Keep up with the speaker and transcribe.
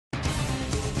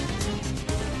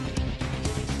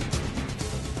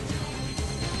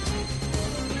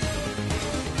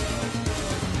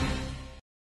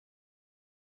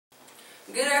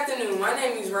Good afternoon. My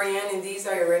name is Ryan, and these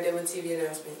are your Rdtv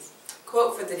announcements.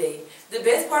 Quote for the day: "The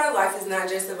best part of life is not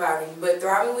just surviving, but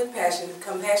thriving with passion,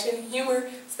 compassion, humor,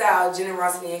 style,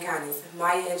 generosity, and kindness."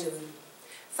 Maya Angelou.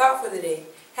 Thought for the day: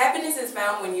 happiness is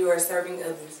found when you are serving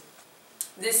others.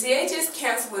 The CHS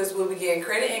counselors will begin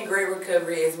credit and grade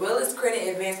recovery as well as credit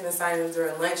advancement assignments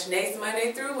during lunch next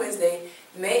Monday through Wednesday,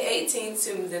 May 18th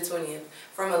to the 20th,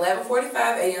 from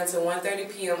 11:45 a.m. to 1:30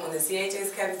 p.m. on the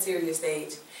CHS cafeteria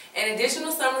stage. An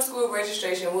additional summer school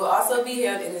registration will also be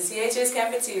held in the CHS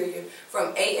cafeteria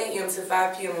from 8 a.m. to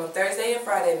 5 p.m. on Thursday and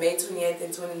Friday, May 28th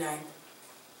and 29th.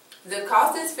 The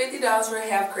cost is $50 for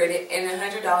half credit and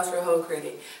 $100 for whole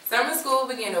credit. Summer school will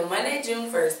begin on Monday, June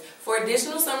 1st. For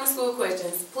additional summer school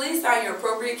questions, please sign your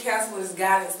appropriate counselor's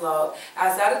guidance log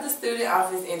outside of the student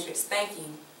office entrance. Thank you.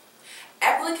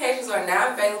 Applications are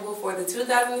now available for the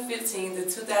 2015 to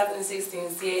 2016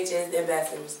 CHS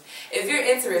ambassadors. If you're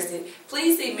interested,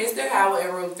 please see Mr. Howell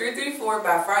in room 334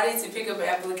 by Friday to pick up an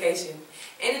application.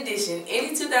 In addition,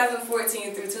 any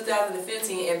 2014 through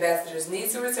 2015 ambassadors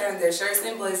need to return their shirts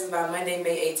and blazers by Monday,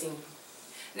 May 18th.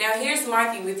 Now here's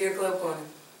Mikey with your Club Corner.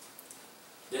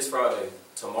 This Friday,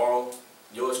 tomorrow,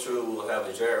 yours truly will have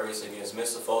a drag race against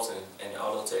Mr. Fulton and the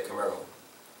Auto Tech Camaro.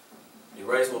 The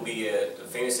race will be at the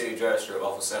Phoenix City Drag Strip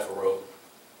off of Sanford Road.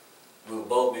 We will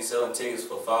both be selling tickets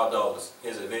for $5.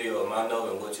 Here's a video of my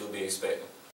note and what you'll be expecting.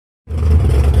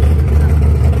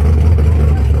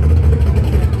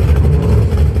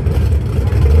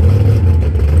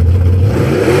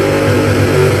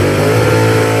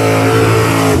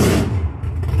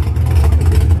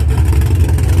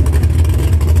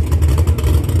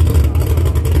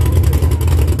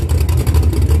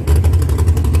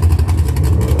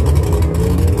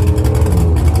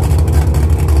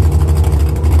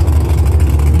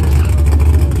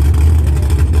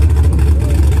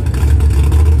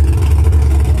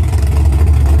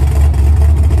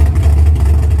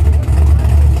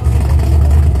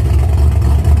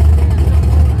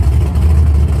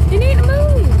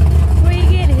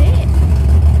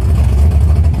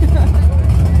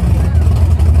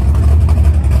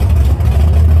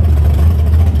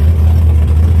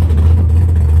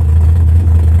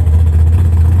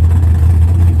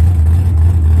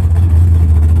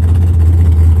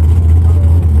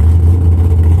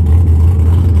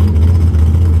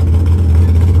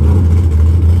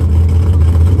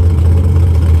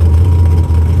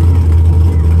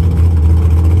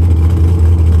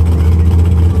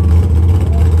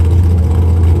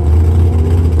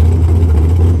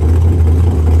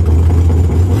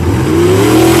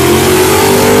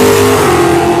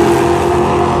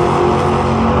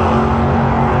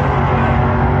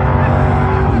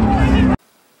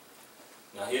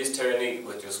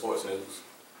 With your sports news.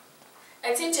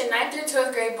 Attention 9th through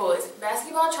 12th grade boys.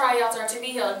 Basketball tryouts are to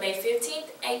be held May 15th,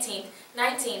 18th,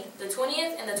 19th, the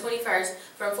 20th, and the 21st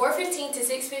from 4:15 to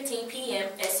 6:15 p.m.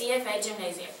 at CFA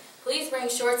Gymnasium. Please bring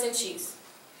shorts and shoes.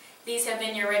 These have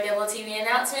been your Red Devil TV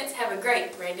announcements. Have a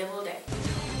great Red Devil day.